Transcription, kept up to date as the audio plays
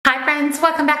friends,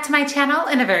 welcome back to my channel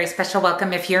and a very special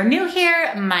welcome if you're new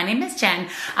here. My name is Jen.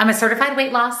 I'm a certified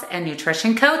weight loss and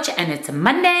nutrition coach and it's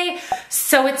Monday,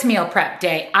 so it's meal prep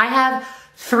day. I have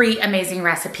 3 amazing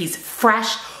recipes,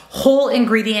 fresh, whole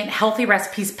ingredient, healthy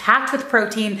recipes packed with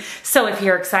protein. So if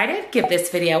you're excited, give this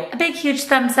video a big, huge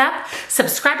thumbs up.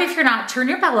 Subscribe if you're not, turn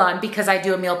your bell on because I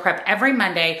do a meal prep every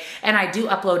Monday and I do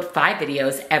upload 5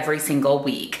 videos every single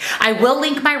week. I will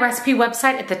link my recipe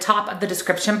website at the top of the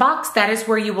description box. That is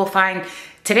where you will find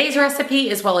today's recipe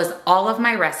as well as all of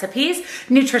my recipes,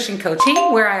 nutrition coaching,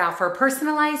 where I offer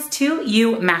personalized to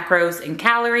you macros and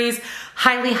calories.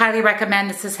 Highly, highly recommend.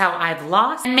 This is how I've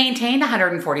lost and maintained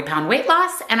 140-pound weight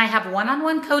loss. And I have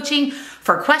one-on-one coaching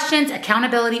for questions,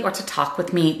 accountability, or to talk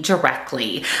with me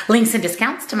directly. Links and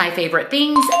discounts to my favorite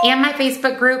things and my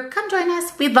Facebook group. Come join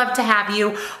us. We'd love to have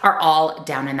you. Are all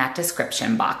down in that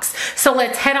description box. So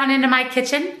let's head on into my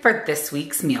kitchen for this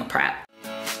week's meal prep.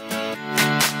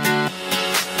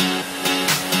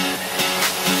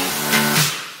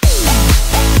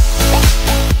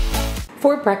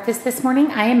 For breakfast this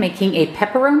morning, I am making a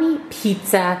pepperoni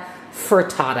pizza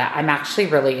frittata. I'm actually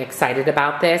really excited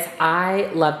about this.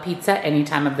 I love pizza any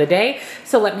time of the day.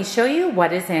 So let me show you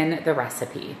what is in the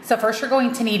recipe. So first you're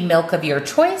going to need milk of your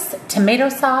choice, tomato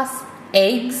sauce,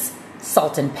 eggs,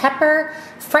 salt and pepper,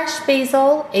 fresh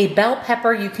basil, a bell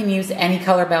pepper, you can use any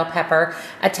color bell pepper,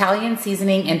 Italian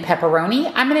seasoning, and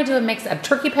pepperoni. I'm gonna do a mix of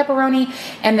turkey pepperoni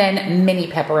and then mini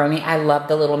pepperoni. I love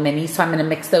the little mini, so I'm gonna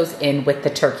mix those in with the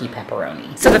turkey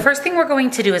pepperoni. So the first thing we're going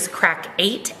to do is crack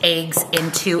 8 eggs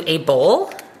into a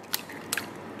bowl.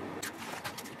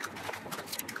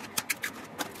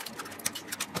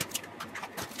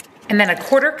 And then a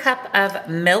 1/4 cup of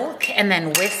milk, and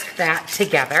then whisk that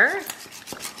together.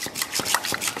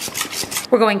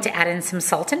 We're going to add in some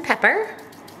salt and pepper.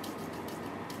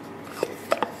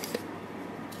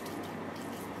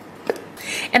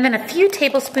 And then a few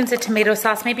tablespoons of tomato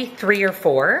sauce, maybe 3 or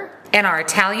 4. And our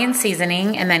Italian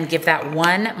seasoning, and then give that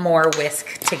one more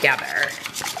whisk together.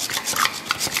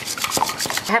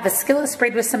 I have a skillet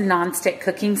sprayed with some nonstick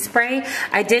cooking spray.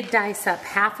 I did dice up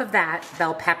half of that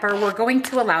bell pepper. We're going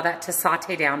to allow that to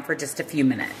saute down for just a few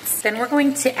minutes. Then we're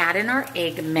going to add in our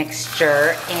egg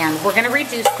mixture and we're gonna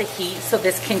reduce the heat so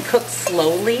this can cook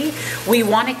slowly. We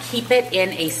wanna keep it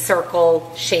in a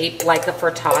circle shape like a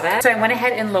frittata. So I went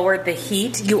ahead and lowered the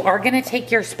heat. You are gonna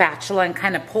take your spatula and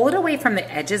kind of pull it away from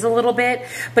the edges a little bit,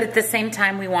 but at the same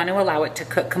time we want to allow it to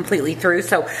cook completely through.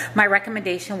 So my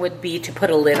recommendation would be to put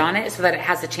a lid on it so that it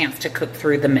has a chance to cook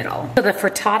through the middle. So the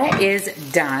frittata is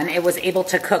done. It was able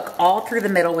to cook all through the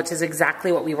middle, which is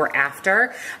exactly what we were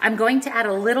after. I'm going to add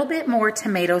a little bit more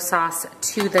tomato sauce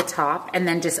to the top and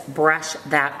then just brush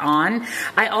that on.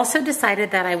 I also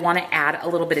decided that I want to add a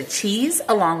little bit of cheese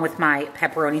along with my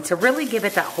pepperoni to really give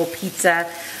it that whole pizza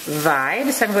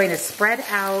vibe. So I'm going to spread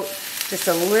out just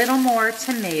a little more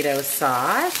tomato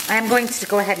sauce. I'm going to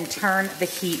go ahead and turn the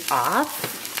heat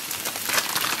off.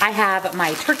 I have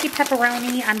my turkey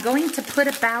pepperoni. I'm going to put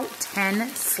about 10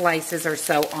 slices or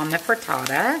so on the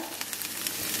frittata.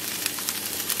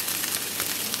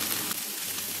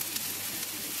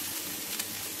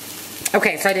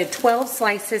 Okay, so I did 12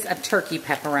 slices of turkey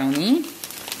pepperoni.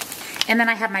 And then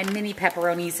I have my mini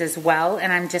pepperonis as well,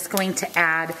 and I'm just going to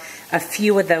add a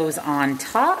few of those on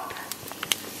top.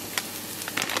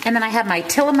 And then I have my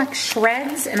Tillamook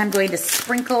shreds, and I'm going to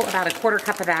sprinkle about a 1/4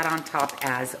 cup of that on top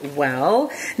as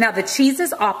well. Now the cheese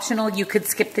is optional. You could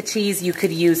skip the cheese. You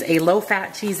could use a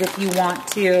low-fat cheese if you want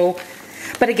to.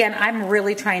 But again, I'm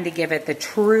really trying to give it the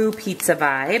true pizza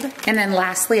vibe. And then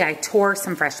lastly, I tore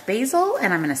some fresh basil,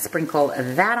 and I'm gonna sprinkle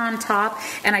that on top.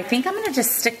 And I think I'm gonna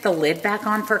just stick the lid back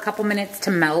on for a couple minutes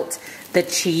to melt the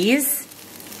cheese.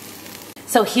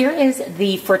 So here is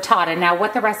the frittata. Now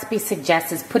what the recipe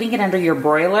suggests is putting it under your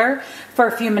broiler for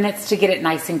a few minutes to get it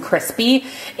nice and crispy.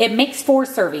 It makes 4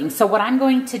 servings. So what I'm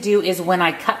going to do is when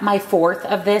I cut my 4th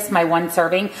of this, my 1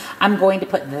 serving, I'm going to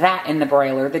put that in the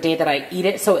broiler the day that I eat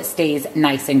it so it stays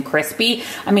nice and crispy.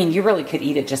 I mean, you really could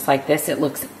eat it just like this. It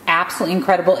looks absolutely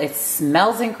incredible. It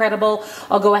smells incredible.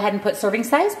 I'll go ahead and put serving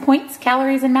size, points,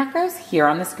 calories, and macros here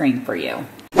on the screen for you.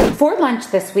 For lunch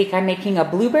this week, I'm making a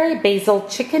blueberry basil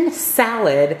chicken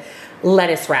salad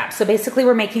lettuce wrap. So basically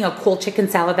we're making a cool chicken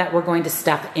salad that we're going to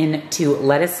stuff into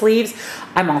lettuce leaves.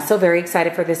 I'm also very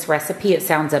excited for this recipe. It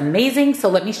sounds amazing. So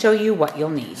let me show you what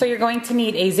you'll need. So you're going to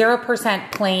need a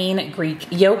 0% plain Greek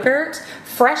yogurt,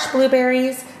 fresh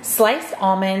blueberries, sliced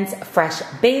almonds, fresh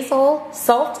basil,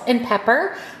 salt and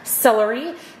pepper,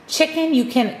 celery, Chicken, you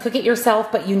can cook it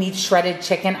yourself, but you need shredded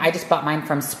chicken. I just bought mine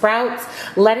from Sprouts.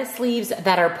 Lettuce leaves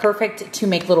that are perfect to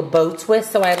make little boats with.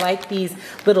 So I like these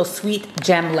little sweet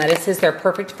gem lettuces. They're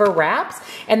perfect for wraps.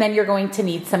 And then you're going to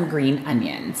need some green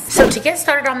onions. So to get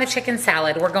started on the chicken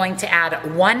salad, we're going to add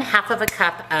 1/2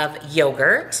 cup of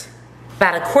yogurt,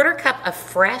 about 1/4 cup of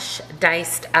fresh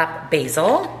diced up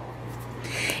basil,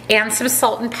 and some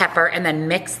salt and pepper, and then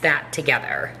mix that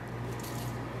together.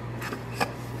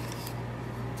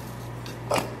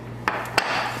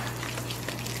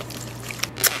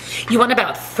 You want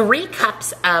about 3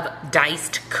 cups of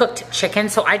diced cooked chicken.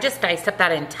 So I just diced up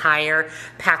that entire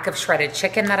pack of shredded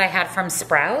chicken that I had from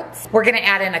Sprouts. We're gonna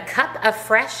add in 1 cup of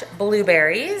fresh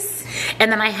blueberries. And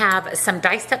then I have some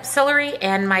diced up celery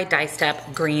and my diced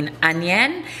up green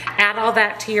onion. Add all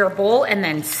that to your bowl and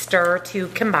then stir to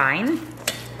combine.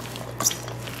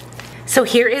 So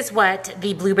here is what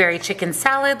the blueberry chicken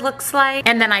salad looks like.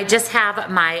 And then I just have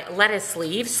my lettuce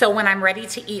leaves. So when I'm ready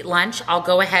to eat lunch, I'll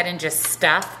go ahead and just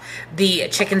stuff the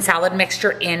chicken salad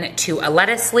mixture into a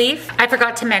lettuce leaf. I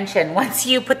forgot to mention, once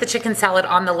you put the chicken salad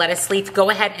on the lettuce leaf, go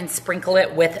ahead and sprinkle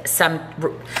it with some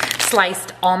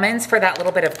sliced almonds for that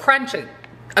little bit of crunch.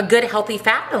 A good healthy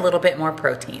fat, a little bit more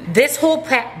protein. This whole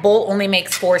bowl only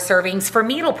makes 4 servings. For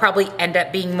me, it'll probably end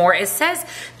up being more. It says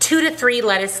 2 to 3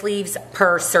 lettuce leaves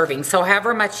per serving. So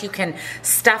however much you can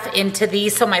stuff into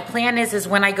these. So my plan is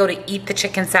when I go to eat the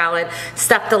chicken salad,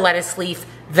 stuff the lettuce leaf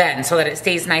then so that it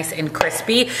stays nice and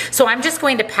crispy. So I'm just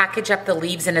going to package up the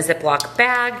leaves in a Ziploc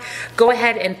bag. Go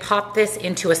ahead and pop this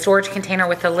into a storage container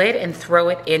with a lid and throw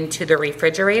it into the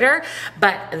refrigerator.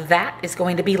 But that is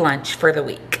going to be lunch for the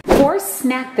week. For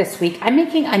snack this week, I'm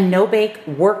making a no-bake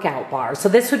workout bar. So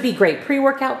this would be great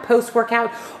pre-workout,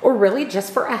 post-workout, or really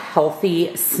just for a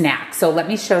healthy snack. So let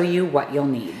me show you what you'll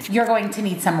need. You're going to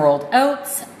need some rolled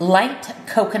oats, light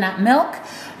coconut milk,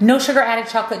 no sugar added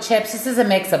chocolate chips. This is a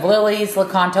mix of Lily's,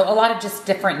 LAKANTO, a lot of just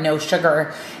different no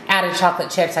sugar added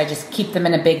chocolate chips. I just keep them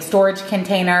in a big storage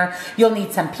container. You'll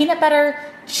need some peanut butter,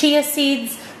 chia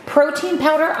seeds, protein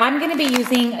powder. I'm gonna be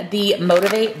using the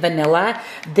Motivate Vanilla.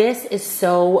 This is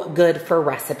so good for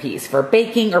recipes, for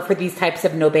baking or for these types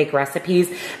of no-bake recipes.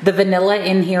 The vanilla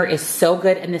in here is so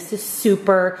good, and this is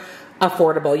super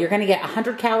affordable. You're gonna get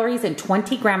 100 calories and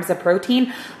 20 grams of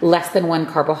protein, less than 1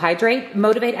 carbohydrate.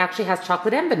 Motivate actually has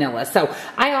chocolate and vanilla, so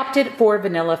I opted for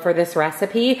vanilla for this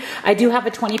recipe. I do have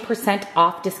a 20%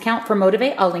 off discount for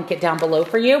Motivate. I'll link it down below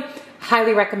for you.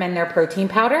 Highly recommend their protein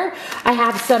powder. I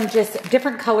have some just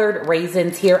different colored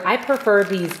raisins here. I prefer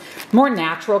these more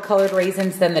natural colored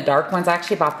raisins than the dark ones. I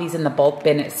actually bought these in the bulk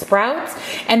bin at Sprouts.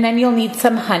 And then you'll need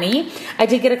some honey. I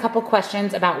did get a couple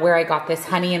questions about where I got this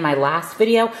honey in my last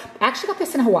video. I actually got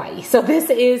this in Hawaii. So this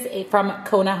is from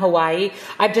Kona, Hawaii.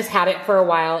 I've just had it for a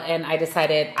while and I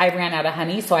decided I ran out of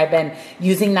honey, so I've been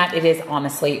using that. It is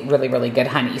honestly really, really good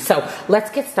honey. So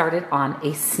let's get started on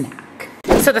a snack.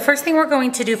 So the first thing we're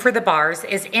going to do for the bars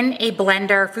is in a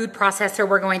blender, food processor,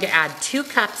 we're going to add 2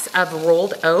 cups of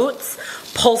rolled oats,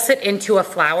 pulse it into a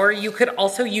flour. You could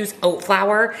also use oat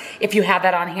flour if you have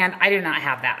that on hand. I do not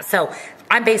have that. So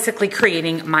I'm basically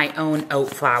creating my own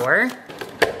oat flour.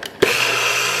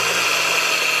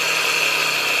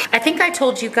 I think I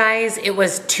told you guys it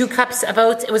was 2 cups of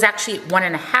oats. It was actually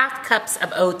 1.5 cups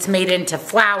of oats made into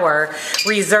flour.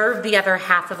 Reserve the other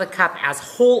 1/2 cup as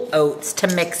whole oats to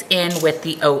mix in with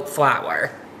the oat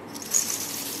flour.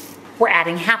 We're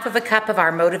adding 1/2 cup of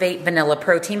our Motivate Vanilla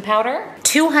Protein Powder,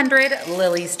 200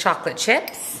 Lily's chocolate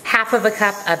chips, 1/2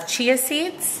 cup of chia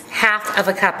seeds,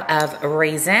 1/2 cup of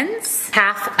raisins,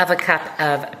 1/2 cup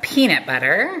of peanut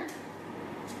butter,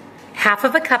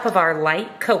 1/2 cup of our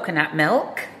light coconut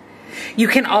milk. You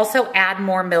can also add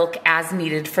more milk as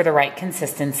needed for the right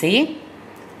consistency.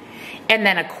 And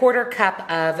then 1/4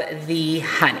 cup of the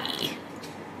honey.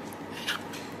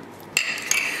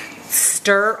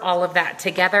 Stir all of that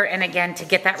together, and again, to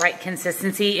get that right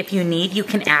consistency, if you need, you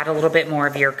can add a little bit more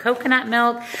of your coconut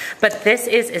milk, but this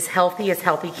is as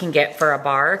healthy can get for a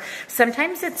bar.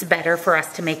 Sometimes it's better for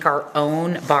us to make our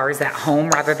own bars at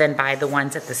home rather than buy the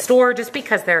ones at the store, just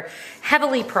because they're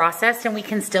heavily processed and we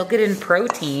can still get in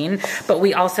protein, but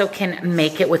we also can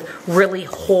make it with really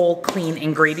whole, clean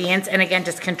ingredients, and again,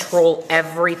 just control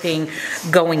everything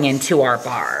going into our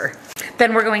bar.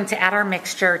 Then we're going to add our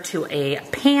mixture to a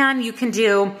pan. You can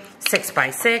do 6 by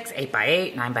 6, 8 by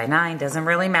 8, 9 by 9, doesn't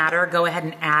really matter. Go ahead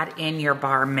and add in your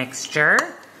bar mixture.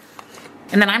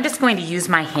 And then I'm just going to use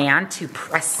my hand to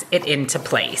press it into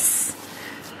place.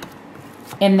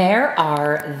 And there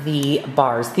are the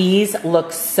bars. These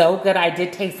look so good. I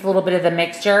did taste a little bit of the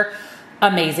mixture.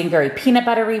 amazing, very peanut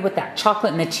buttery with that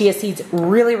chocolate and the chia seeds.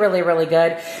 Really, really, really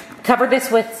good. Cover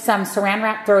this with some saran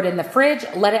wrap, throw it in the fridge,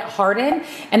 let it harden,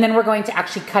 and then we're going to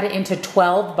actually cut it into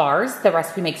 12 bars. The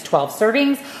recipe makes 12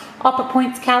 servings. I'll put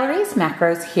points, calories,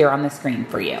 macros here on the screen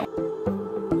for you.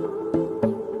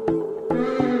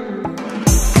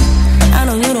 I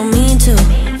know you don't mean to,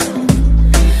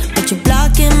 but you're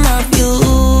blocking my view.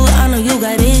 I know you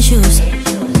got issues,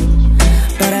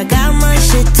 but I got my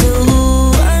shit too.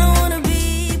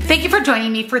 Thank you for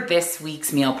joining me for this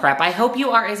week's meal prep. I hope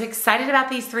you are as excited about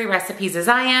these 3 recipes as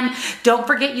I am. Don't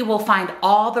forget, you will find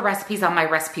all the recipes on my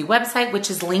recipe website, which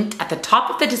is linked at the top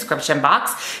of the description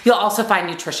box. You'll also find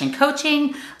nutrition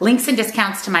coaching, links and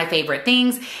discounts to my favorite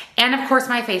things, and of course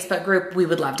my Facebook group. We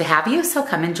would love to have you, so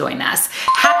come and join us.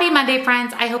 Happy Monday,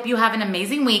 friends. I hope you have an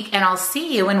amazing week, and I'll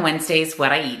see you in Wednesday's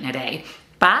What I Eat in a Day.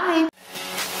 Bye.